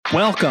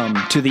Welcome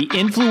to the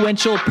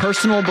Influential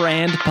Personal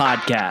Brand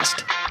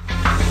Podcast.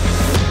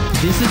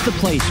 This is the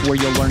place where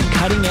you'll learn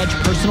cutting-edge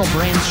personal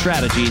brand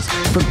strategies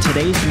from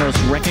today's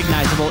most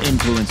recognizable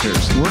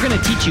influencers. We're going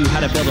to teach you how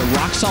to build a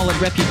rock-solid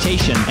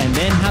reputation and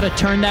then how to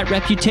turn that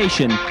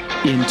reputation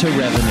into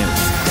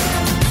revenue.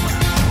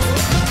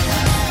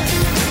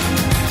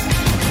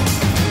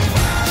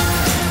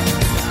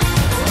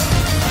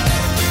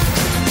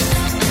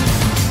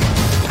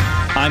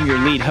 I'm your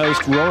lead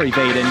host, Rory,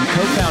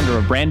 co-founder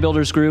of Brand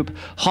Builders Group,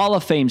 Hall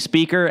of Fame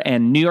speaker,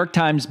 and New York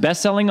Times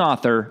bestselling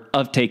author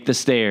of Take the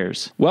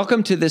Stairs.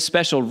 Welcome to this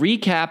special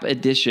recap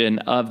edition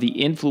of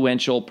the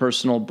Influential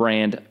Personal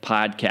Brand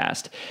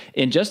Podcast.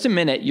 In just a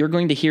minute, you're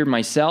going to hear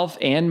myself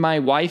and my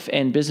wife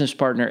and business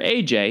partner,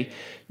 AJ,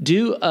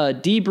 do a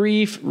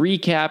debrief,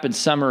 recap, and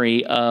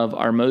summary of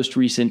our most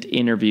recent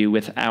interview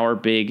with our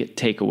big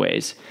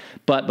takeaways.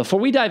 But before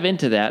we dive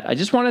into that, I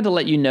just wanted to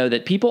let you know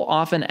that people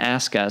often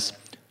ask us,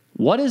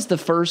 what is the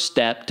first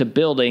step to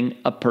building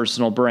a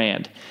personal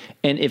brand?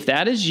 And if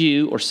that is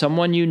you or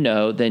someone you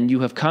know, then you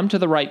have come to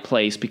the right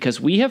place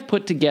because we have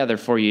put together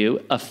for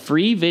you a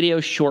free video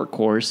short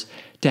course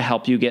to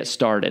help you get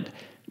started.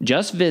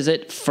 Just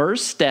visit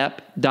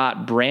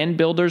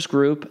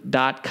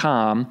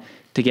firststep.brandbuildersgroup.com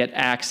to get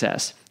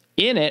access.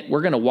 In it,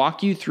 we're going to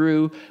walk you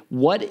through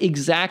what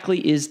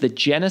exactly is the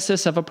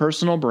genesis of a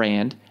personal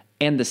brand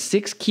and the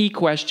 6 key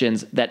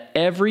questions that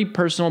every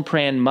personal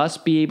brand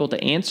must be able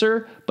to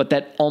answer, but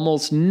that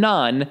almost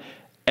none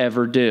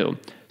ever do.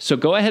 So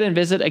go ahead and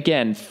visit,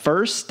 again,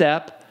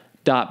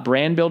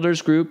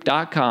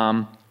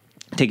 firststep.brandbuildersgroup.com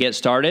to get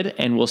started,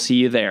 and we'll see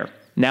you there.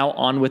 Now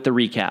on with the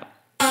recap.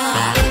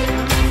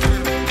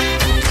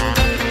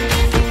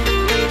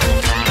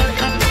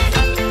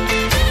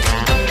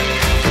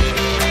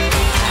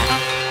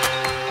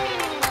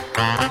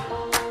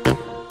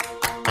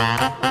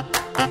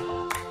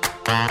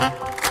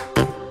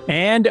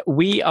 And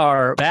we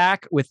are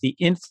back with the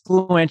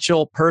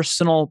Influential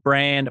Personal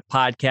Brand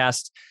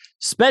Podcast,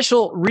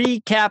 special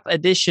recap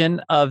edition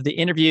of the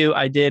interview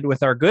I did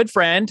with our good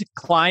friend,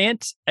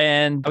 client,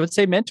 and I would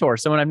say mentor,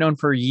 someone I've known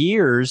for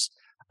years,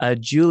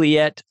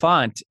 Juliet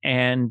Funt.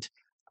 And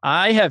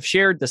I have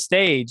shared the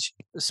stage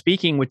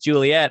speaking with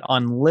Juliet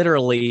on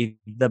literally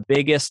the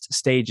biggest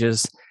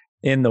stages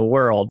in the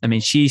world. I mean,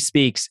 she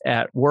speaks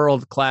at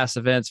world-class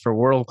events for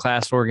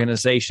world-class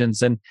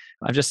organizations. And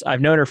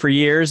I've known her for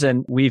years,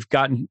 and we've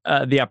gotten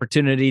the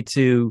opportunity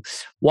to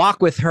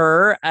walk with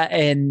her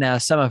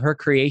and some of her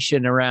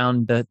creation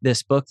around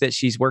this book that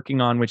she's working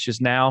on, which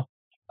is now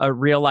a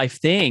real-life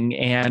thing.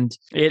 And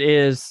it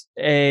is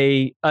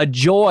a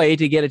joy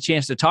to get a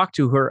chance to talk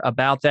to her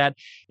about that.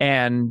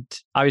 And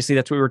obviously,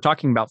 that's what we were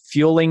talking about,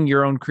 fueling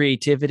your own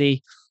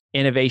creativity,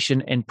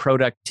 innovation, and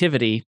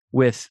productivity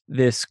with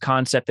this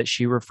concept that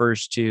she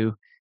refers to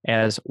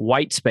as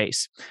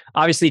whitespace.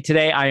 Obviously,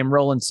 today I am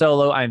rolling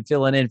solo. I'm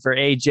filling in for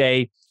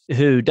AJ,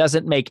 who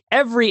doesn't make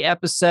every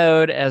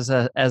episode as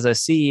a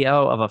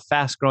CEO of a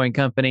fast-growing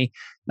company.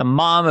 The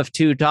mom of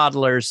 2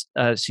 toddlers,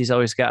 she's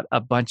always got a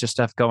bunch of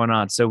stuff going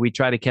on. So we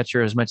try to catch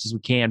her as much as we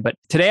can. But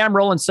today I'm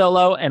rolling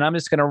solo, and I'm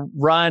just going to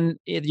run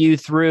you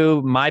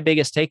through my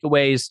biggest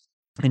takeaways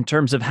in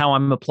terms of how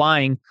I'm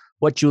applying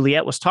what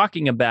Juliet was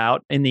talking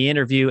about in the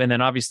interview, and then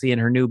obviously in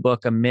her new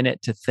book, A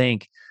Minute to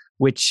Think,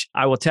 which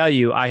I will tell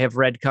you, I have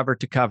read cover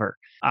to cover.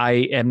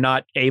 I am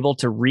not able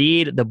to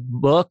read the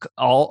book,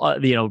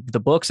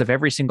 the books of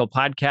every single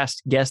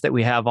podcast guest that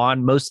we have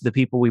on. Most of the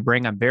people we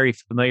bring, I'm very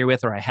familiar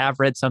with, or I have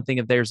read something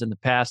of theirs in the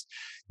past.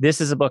 This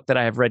is a book that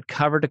I have read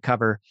cover to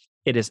cover.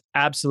 It is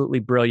absolutely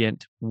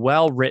brilliant,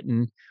 well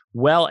written,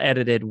 well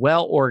edited,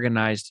 well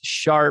organized,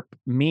 sharp,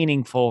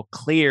 meaningful,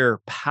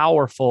 clear,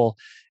 powerful,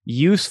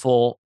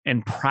 useful,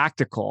 and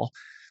practical.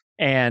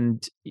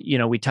 And,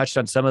 we touched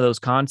on some of those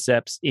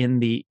concepts in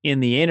the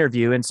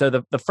interview. And so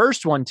the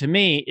first one to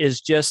me is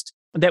just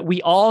that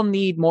we all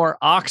need more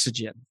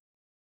oxygen.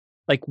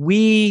 Like,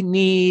 we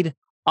need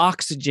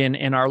oxygen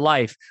in our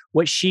life,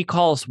 what she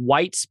calls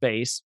white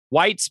space.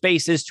 White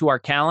space is to our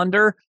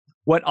calendar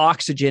what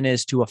oxygen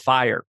is to a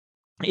fire.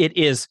 It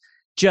is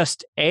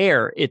just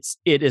air. It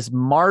is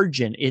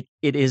margin. It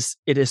is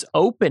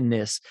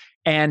openness.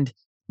 And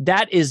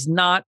that is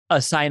not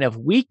a sign of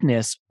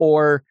weakness,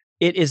 or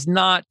it is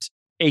not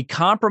a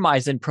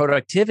compromise in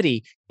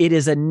productivity. It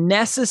is a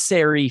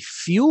necessary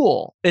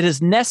fuel. It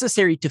is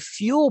necessary to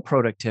fuel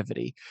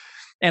productivity.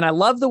 And I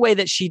love the way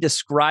that she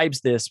describes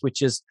this,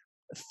 which is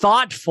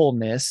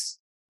thoughtfulness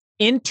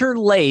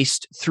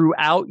interlaced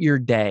throughout your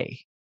day.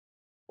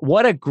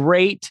 What a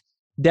great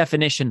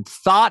definition.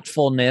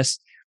 Thoughtfulness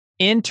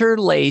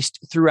interlaced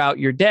throughout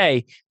your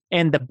day.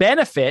 And the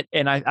benefit,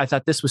 and I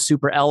thought this was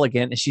super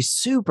elegant, and she's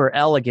super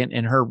elegant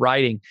in her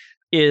writing,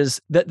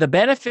 is that the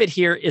benefit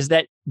here is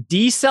that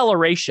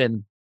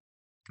deceleration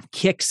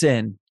kicks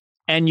in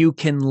and you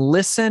can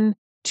listen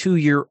to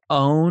your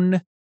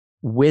own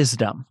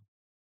wisdom.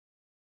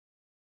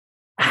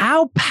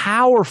 How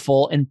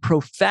powerful and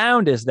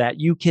profound is that?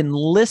 You can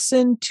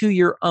listen to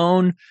your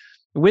own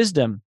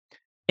wisdom.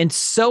 And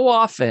so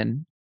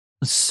often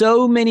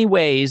so many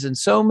ways and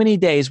so many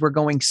days. We're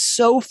going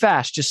so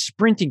fast, just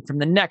sprinting from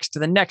the next to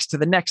the next to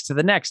the next to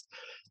the next.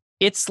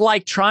 It's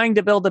like trying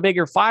to build a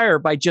bigger fire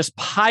by just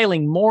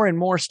piling more and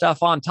more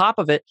stuff on top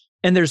of it.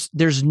 And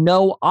there's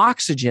no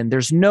oxygen.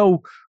 There's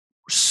no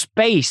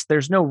space.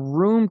 There's no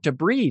room to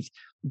breathe.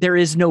 There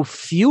is no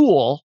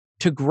fuel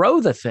to grow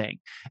the thing.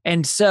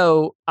 And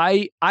so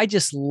I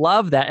just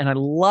love that. And I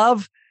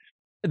love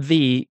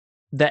the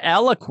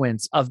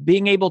eloquence of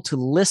being able to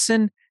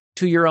listen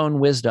to your own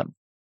wisdom.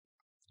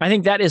 I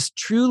think that is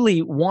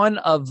truly one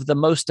of the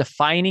most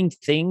defining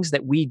things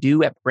that we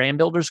do at Brand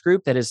Builders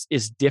Group that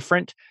is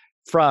different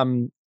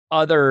from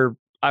other,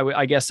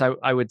 I guess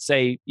I would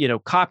say,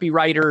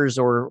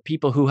 copywriters or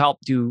people who help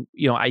do,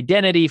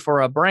 identity for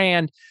a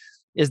brand,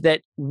 is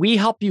that we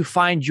help you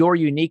find your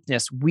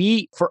uniqueness.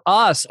 For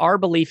us, our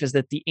belief is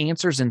that the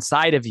answer's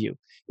inside of you.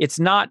 It's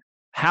not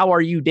how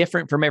are you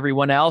different from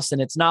everyone else,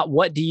 and it's not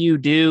what do you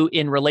do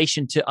in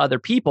relation to other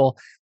people.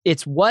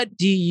 It's what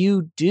do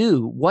you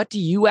do? What do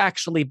you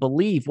actually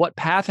believe? What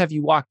path have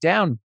you walked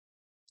down?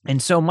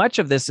 And so much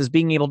of this is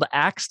being able to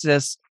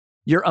access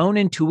your own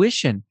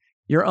intuition,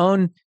 your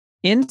own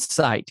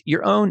insight,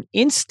 your own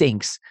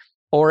instincts,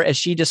 or as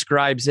she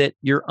describes it,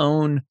 your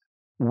own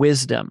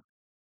wisdom.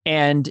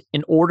 And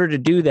in order to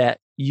do that,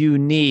 you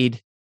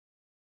need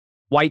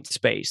white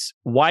space.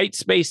 White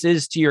space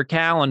is to your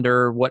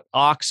calendar what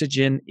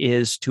oxygen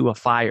is to a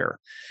fire.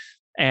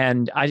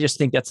 And I just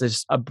think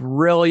that's a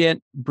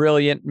brilliant,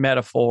 brilliant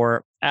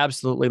metaphor.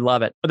 Absolutely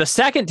love it. But the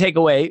second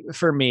takeaway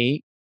for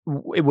me,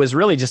 it was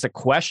really just a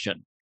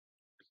question.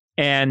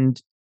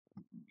 And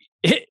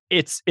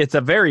it's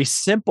a very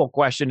simple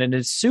question and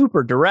it's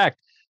super direct,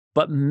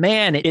 but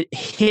man, it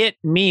hit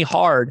me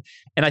hard.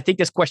 And I think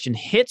this question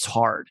hits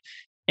hard.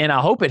 And I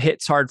hope it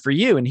hits hard for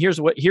you. And here's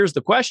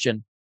the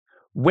question.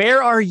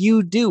 Where are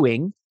you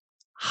doing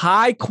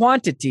high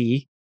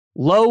quantity,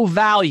 low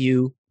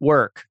value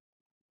work?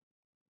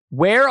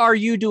 Where are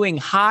you doing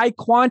high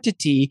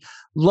quantity,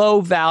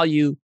 low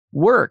value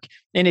work?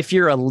 And if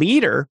you're a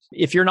leader,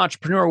 if you're an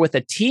entrepreneur with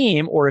a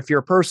team, or if you're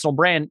a personal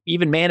brand,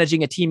 even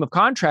managing a team of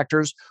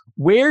contractors,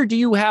 where do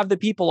you have the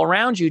people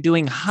around you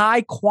doing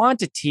high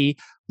quantity,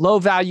 low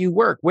value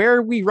work? Where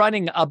are we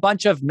running a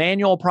bunch of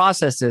manual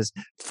processes,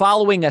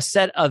 following a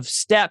set of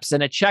steps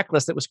and a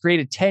checklist that was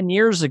created 10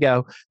 years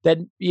ago that,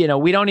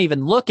 we don't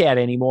even look at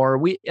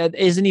anymore,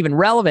 isn't even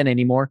relevant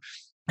anymore?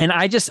 And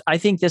I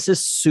think this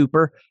is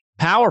super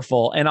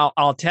powerful. And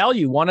I'll tell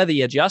you, one of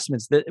the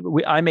adjustments that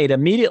I made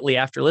immediately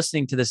after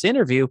listening to this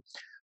interview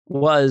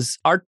was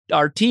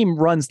our team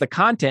runs the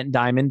content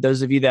diamond.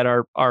 Those of you that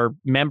are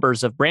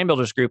members of Brand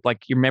Builders Group,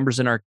 like you're members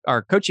in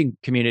our coaching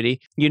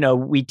community,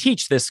 we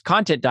teach this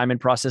content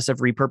diamond process of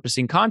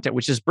repurposing content,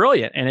 which is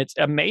brilliant and it's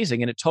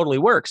amazing and it totally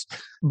works.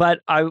 But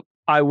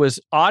I was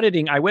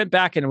auditing, I went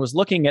back and was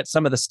looking at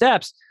some of the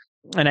steps,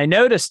 and I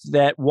noticed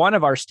that one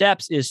of our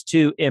steps is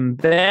to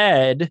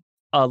embed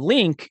a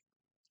link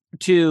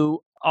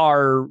to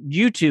our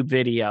YouTube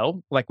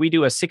video. Like we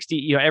do a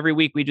 60, every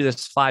week we do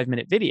this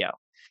 5-minute video.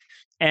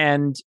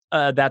 And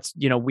that's,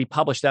 we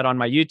publish that on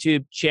my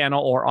YouTube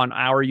channel or on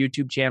our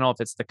YouTube channel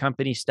if it's the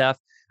company stuff.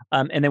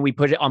 And then we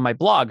put it on my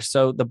blog.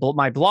 So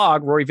my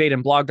blog,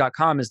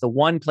 roryvadenblog.com, is the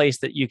one place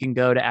that you can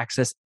go to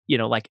access,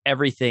 like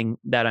everything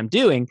that I'm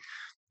doing.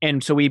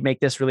 And so we make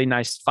this really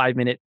nice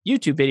 5-minute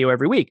YouTube video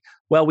every week.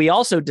 Well, we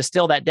also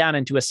distill that down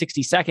into a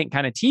 60-second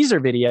kind of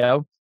teaser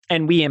video.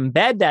 And we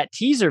embed that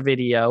teaser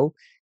video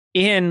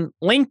in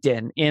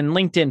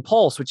LinkedIn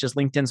Pulse, which is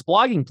LinkedIn's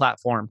blogging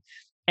platform.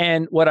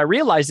 And what I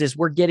realized is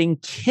we're getting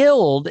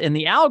killed in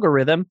the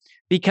algorithm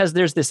because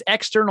there's this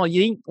external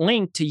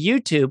link to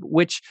YouTube,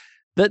 which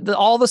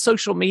all the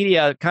social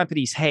media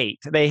companies hate.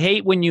 They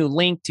hate when you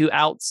link to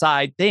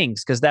outside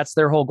things because that's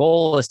their whole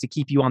goal, is to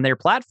keep you on their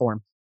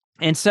platform.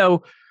 And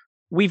so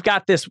we've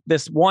got this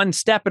one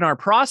step in our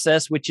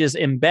process, which is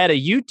embed a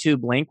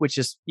YouTube link, which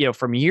is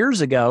from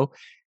years ago.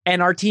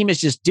 And our team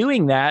is just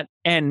doing that.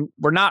 And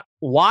we're not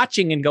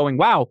watching and going,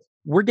 wow,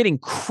 we're getting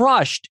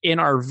crushed in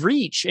our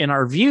reach, in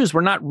our views.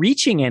 We're not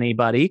reaching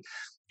anybody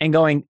and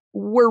going,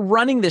 we're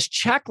running this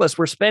checklist.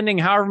 We're spending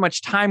however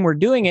much time we're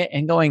doing it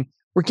and going,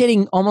 we're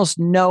getting almost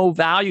no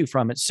value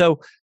from it. So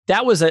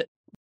that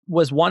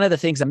was one of the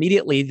things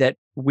immediately that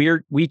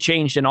we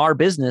changed in our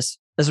business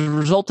as a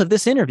result of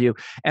this interview.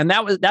 And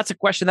that's a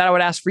question that I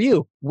would ask for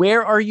you.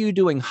 Where are you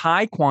doing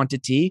high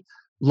quantity,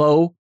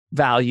 low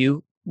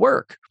value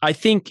work? I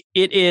think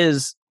it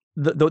is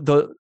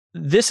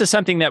this is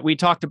something that we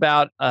talked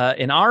about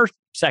in our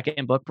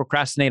second book,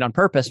 Procrastinate on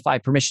Purpose: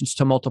 5 Permissions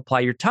to Multiply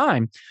Your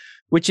Time,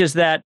 which is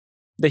that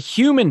the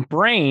human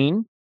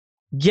brain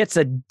gets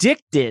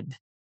addicted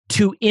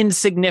to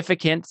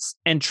insignificance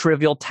and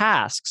trivial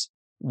tasks.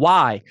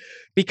 Why?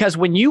 Because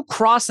when you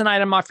cross an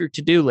item off your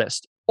to-do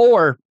list,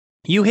 or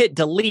you hit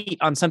delete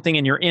on something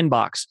in your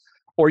inbox,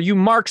 or you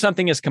mark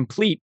something as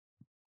complete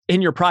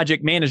in your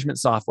project management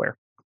software,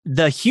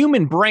 the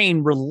human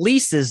brain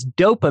releases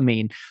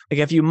dopamine. Like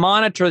if you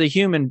monitor the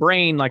human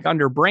brain, like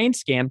under brain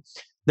scan,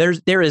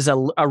 There is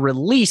a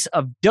release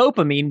of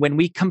dopamine when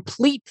we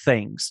complete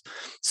things.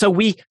 So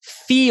we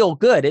feel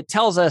good. It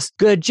tells us,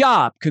 good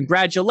job,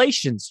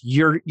 congratulations,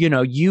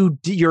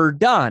 you're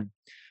done.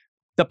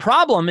 The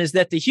problem is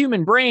that the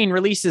human brain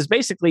releases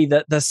basically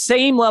the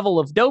same level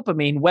of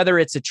dopamine, whether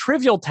it's a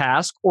trivial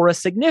task or a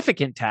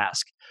significant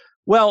task.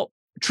 Well,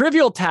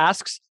 trivial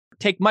tasks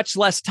take much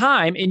less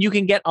time, and you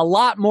can get a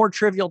lot more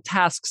trivial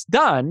tasks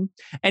done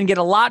and get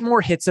a lot more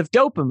hits of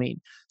dopamine.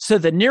 So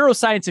the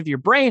neuroscience of your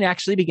brain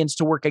actually begins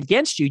to work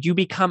against you. You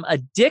become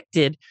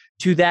addicted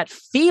to that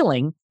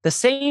feeling the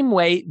same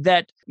way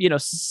that,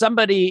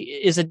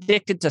 somebody is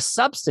addicted to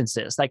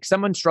substances, like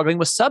someone struggling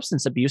with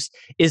substance abuse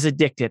is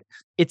addicted.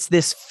 It's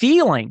this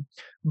feeling.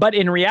 But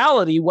in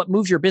reality, what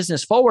moves your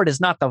business forward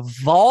is not the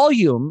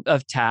volume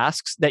of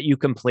tasks that you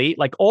complete.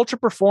 Like ultra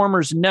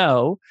performers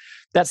know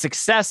that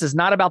success is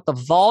not about the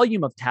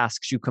volume of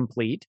tasks you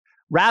complete,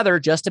 rather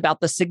just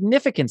about the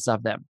significance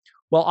of them.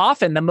 Well,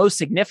 often the most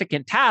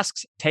significant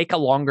tasks take a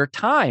longer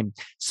time.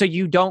 So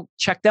you don't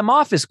check them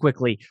off as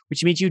quickly,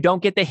 which means you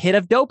don't get the hit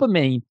of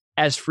dopamine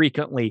as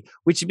frequently,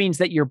 which means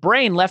that your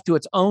brain left to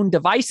its own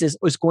devices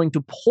is going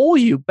to pull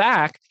you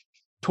back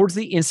towards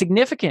the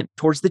insignificant,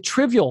 towards the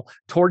trivial,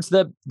 towards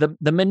the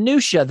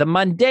minutia, the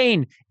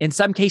mundane, in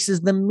some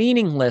cases, the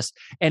meaningless.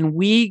 And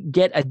we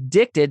get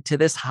addicted to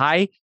this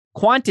high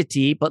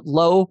quantity, but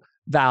low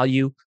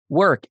value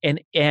work.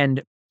 And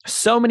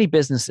so many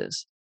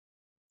businesses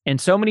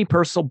and so many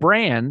personal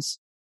brands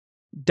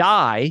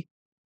die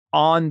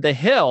on the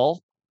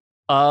hill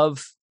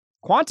of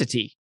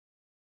quantity.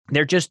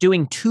 They're just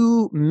doing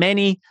too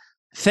many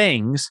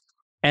things,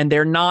 and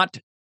they're not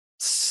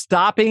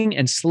stopping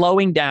and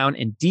slowing down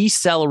and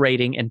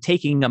decelerating and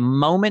taking a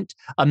minute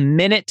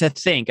to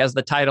think, as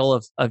the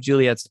title of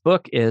Juliet's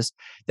book is.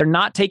 They're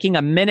not taking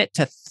a minute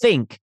to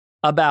think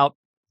about,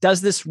 does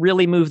this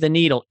really move the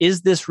needle?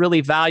 Is this really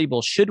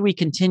valuable? Should we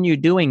continue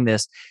doing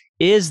this?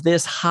 Is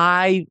this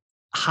high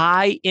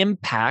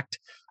impact,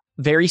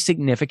 very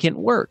significant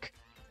work?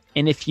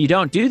 And if you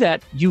don't do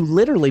that, you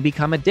literally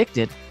become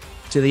addicted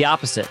to the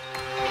opposite.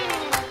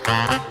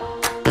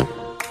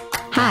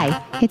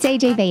 Hi, it's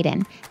AJ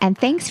Vaden, and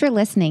thanks for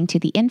listening to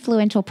the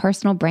Influential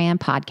Personal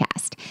Brand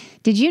Podcast.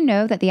 Did you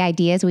know that the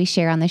ideas we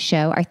share on the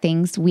show are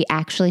things we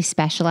actually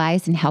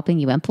specialize in helping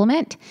you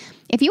implement?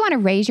 If you want to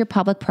raise your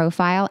public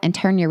profile and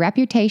turn your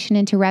reputation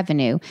into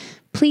revenue,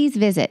 please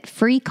visit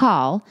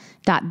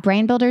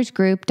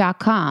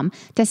freecall.brandbuildersgroup.com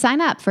to sign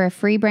up for a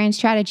free brand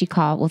strategy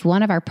call with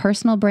one of our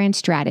personal brand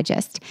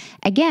strategists.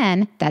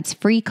 Again, that's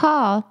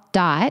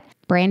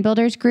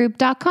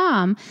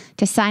freecall.brandbuildersgroup.com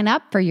to sign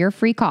up for your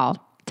free call.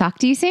 Talk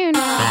to you soon.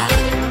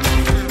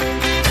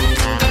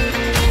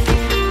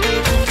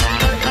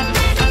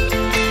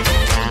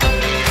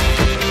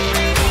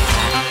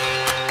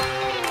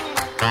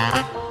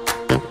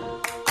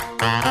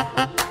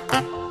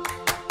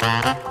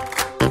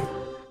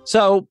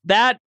 So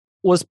that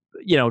was,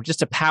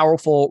 just a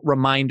powerful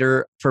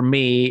reminder for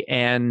me,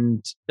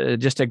 and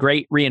just a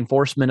great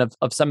reinforcement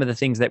of some of the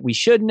things that we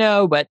should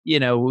know, but, we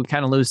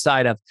kind of lose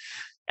sight of.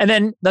 And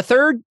then the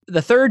third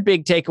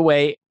big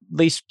takeaway, at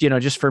least,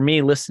 just for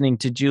me listening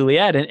to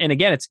Juliet. And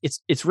again,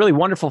 it's really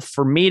wonderful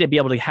for me to be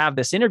able to have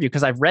this interview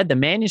because I've read the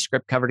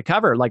manuscript cover to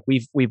cover. Like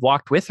we've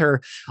walked with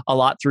her a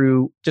lot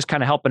through just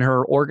kind of helping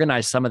her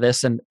organize some of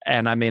this. And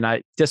I mean,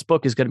 this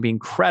book is going to be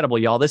incredible,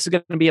 y'all. This is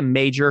going to be a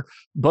major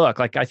book.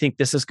 Like I think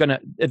this is going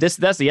to,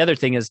 that's the other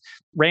thing is,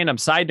 random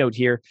side note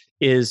here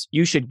is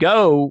you should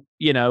go,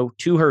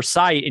 to her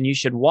site and you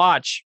should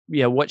watch,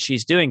 what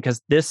she's doing.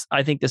 Because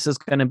I think this is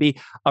going to be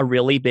a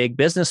really big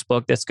business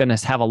book that's going to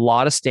have a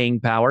lot of staying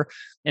power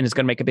and it's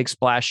going to make a big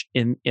splash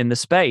in the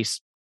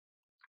space.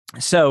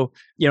 So,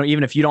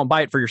 even if you don't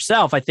buy it for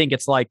yourself, I think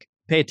it's like,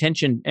 pay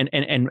attention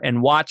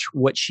and watch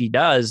what she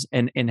does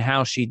and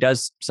how she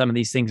does some of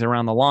these things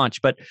around the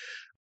launch. But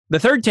the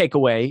third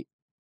takeaway,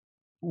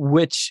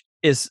 which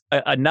is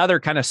another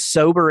kind of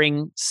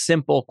sobering,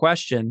 simple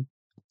question,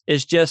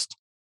 is just,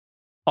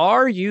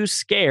 are you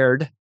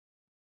scared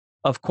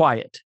of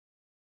quiet?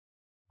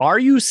 Are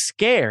you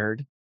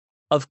scared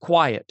of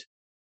quiet?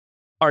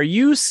 Are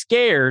you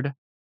scared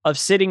of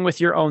sitting with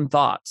your own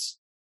thoughts?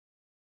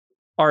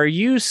 Are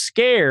you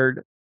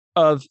scared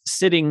of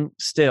sitting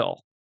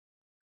still?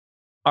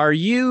 Are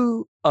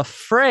you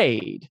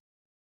afraid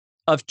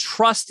of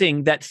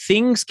trusting that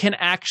things can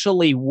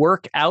actually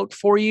work out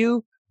for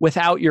you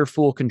without your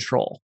full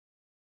control?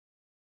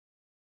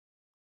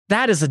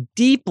 That is a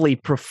deeply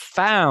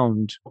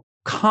profound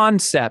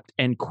concept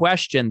and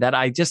question that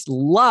I just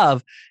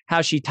love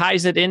how she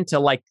ties it into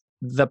like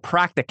the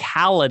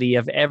practicality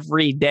of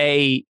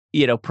everyday,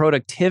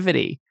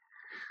 productivity.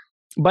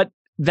 But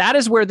that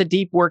is where the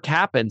deep work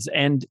happens.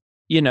 And,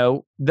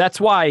 that's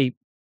why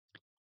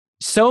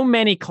so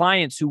many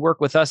clients who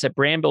work with us at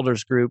Brand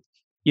Builders Group,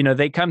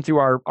 they come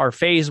through our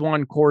phase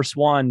 1, course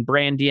 1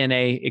 brand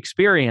DNA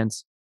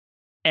experience,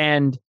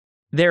 and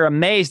they're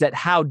amazed at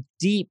how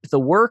deep the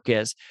work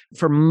is.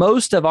 For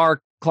most of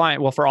our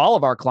for all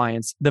of our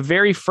clients, the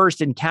very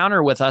first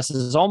encounter with us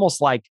is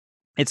almost like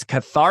It's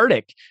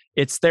cathartic.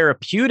 It's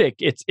therapeutic.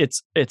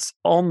 It's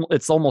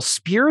almost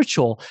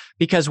spiritual,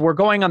 because we're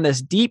going on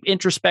this deep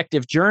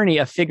introspective journey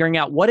of figuring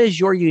out what is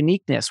your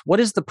uniqueness? What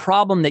is the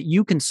problem that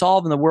you can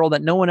solve in the world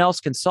that no one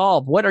else can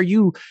solve? What are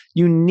you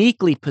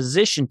uniquely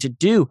positioned to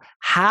do?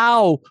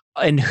 How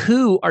and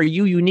who are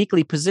you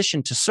uniquely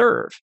positioned to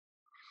serve?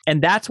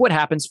 And that's what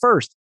happens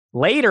first.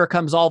 Later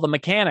comes all the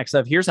mechanics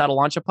of here's how to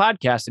launch a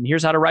podcast, and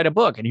here's how to write a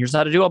book, and here's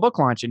how to do a book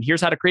launch, and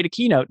here's how to create a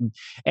keynote,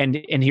 and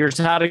here's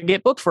how to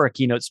get booked for a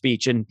keynote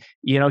speech, and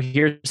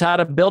here's how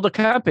to build a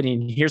company,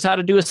 and here's how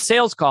to do a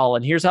sales call,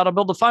 and here's how to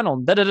build a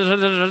funnel.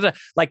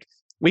 Like,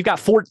 we've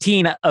got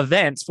 14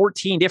 events,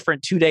 14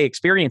 different 2-day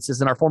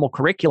experiences in our formal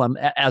curriculum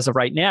as of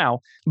right now.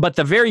 But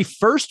the very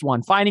first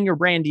one, finding your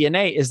brand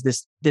DNA, is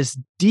this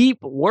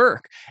deep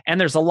work. And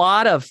there's a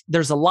lot of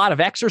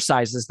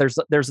exercises.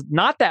 There's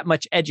not that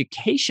much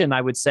education,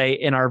 I would say,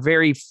 in our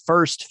very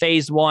first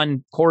phase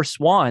 1, course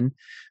 1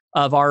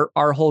 of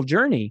our whole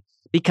journey,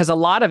 because a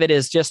lot of it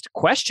is just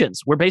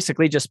questions. We're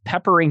basically just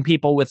peppering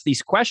people with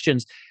these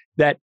questions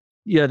that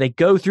they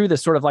go through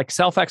this sort of like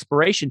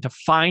self-exploration to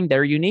find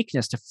their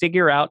uniqueness, to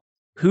figure out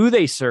who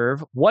they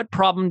serve, what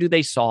problem do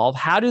they solve,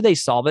 how do they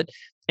solve it,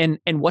 and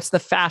what's the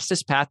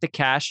fastest path to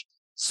cash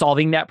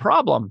solving that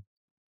problem.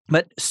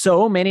 But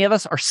so many of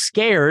us are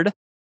scared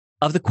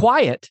of the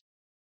quiet.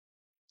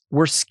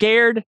 We're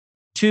scared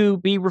to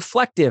be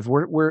reflective.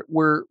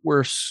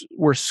 We're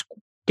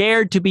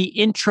scared to be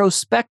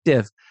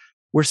introspective.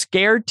 We're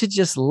scared to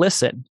just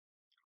listen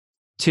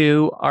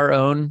to our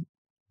own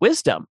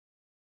wisdom.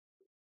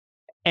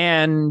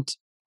 And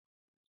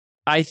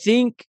I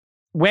think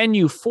when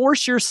you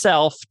force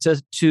yourself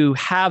to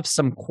have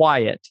some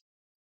quiet,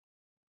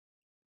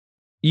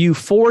 you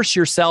force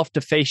yourself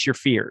to face your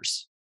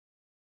fears.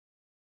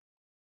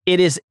 It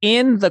is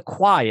in the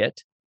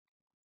quiet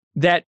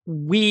that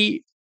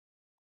we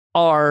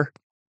are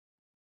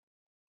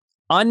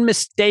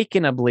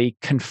unmistakably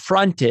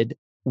confronted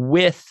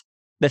with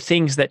the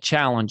things that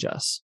challenge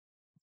us,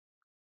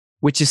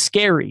 which is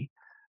scary.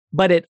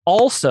 But it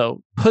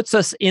also puts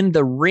us in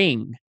the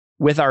ring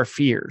with our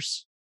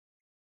fears.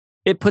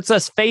 It puts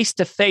us face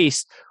to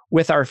face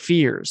with our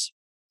fears.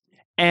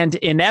 And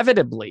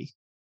inevitably,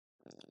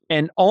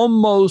 and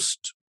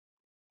almost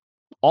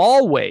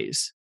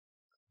always,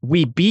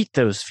 we beat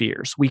those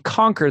fears. We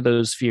conquer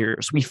those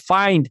fears. We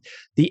find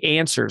the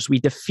answers. We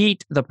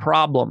defeat the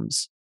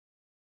problems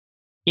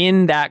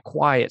in that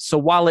quiet. So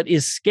while it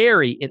is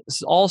scary, it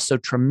is also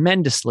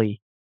tremendously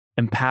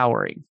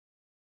empowering.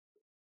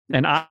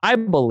 And I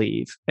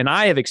believe, and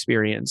I have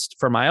experienced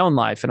for my own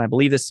life, and I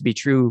believe this to be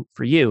true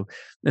for you,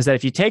 is that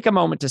if you take a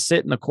moment to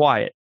sit in the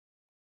quiet,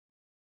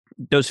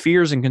 those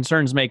fears and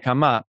concerns may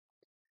come up,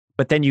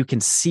 but then you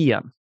can see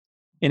them.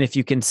 And if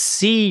you can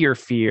see your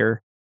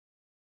fear,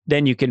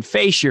 then you can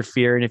face your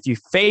fear. And if you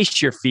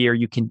face your fear,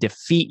 you can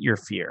defeat your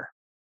fear.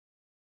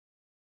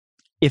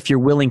 If you're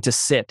willing to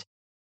sit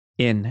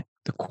in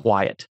the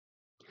quiet.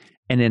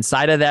 And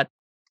inside of that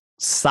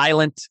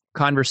silent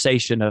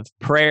conversation of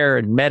prayer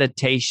and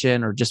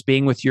meditation, or just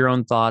being with your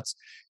own thoughts,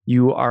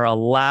 you are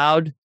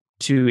allowed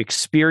to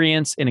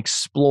experience and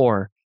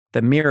explore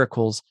the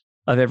miracles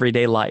of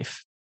everyday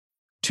life,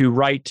 to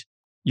write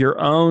your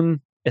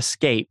own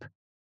escape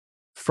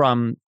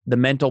from the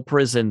mental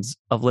prisons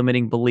of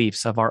limiting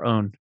beliefs of our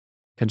own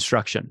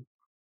construction.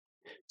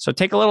 So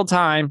take a little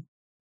time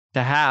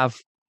to have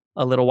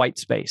a little white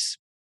space.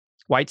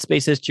 White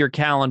space is to your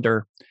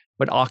calendar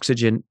what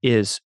oxygen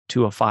is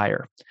to a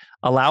fire.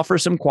 Allow for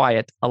some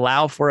quiet,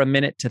 allow for a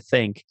minute to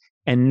think,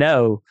 and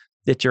know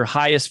that your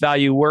highest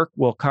value work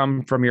will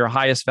come from your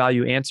highest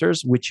value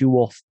answers, which you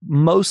will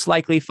most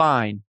likely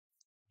find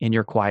in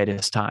your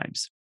quietest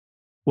times.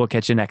 We'll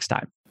catch you next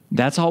time.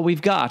 That's all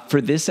we've got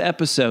for this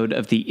episode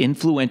of the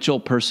Influential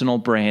Personal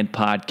Brand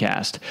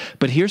Podcast.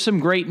 But here's some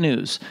great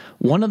news.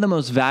 One of the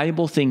most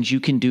valuable things you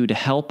can do to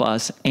help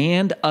us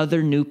and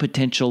other new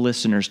potential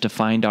listeners to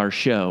find our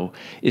show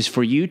is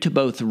for you to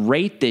both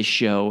rate this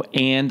show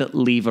and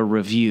leave a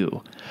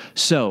review.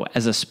 So,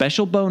 as a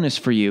special bonus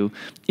for you,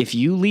 if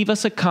you leave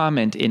us a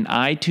comment in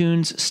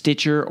iTunes,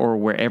 Stitcher, or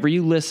wherever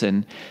you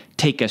listen,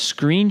 take a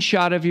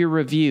screenshot of your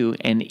review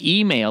and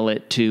email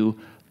it to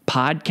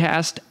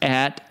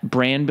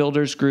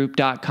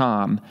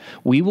podcast@brandbuildersgroup.com.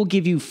 We will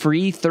give you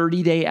free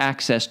 30-day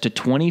access to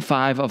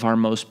 25 of our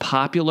most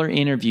popular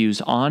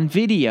interviews on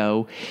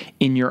video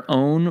in your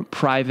own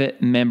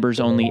private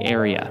members-only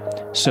area.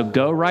 So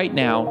go right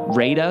now,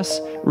 rate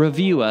us,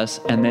 review us,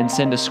 and then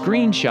send a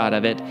screenshot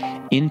of it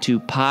into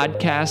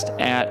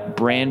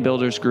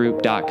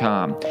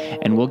podcast@brandbuildersgroup.com.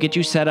 And we'll get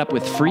you set up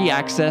with free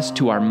access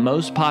to our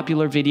most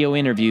popular video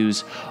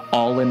interviews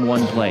all in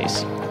one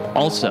place.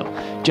 Also,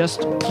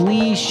 just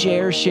please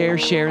share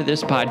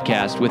this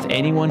podcast with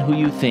anyone who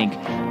you think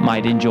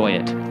might enjoy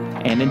it.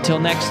 And until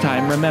next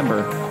time,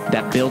 remember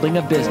that building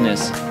a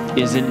business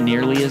isn't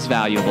nearly as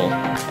valuable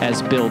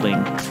as building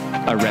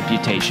a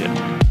reputation.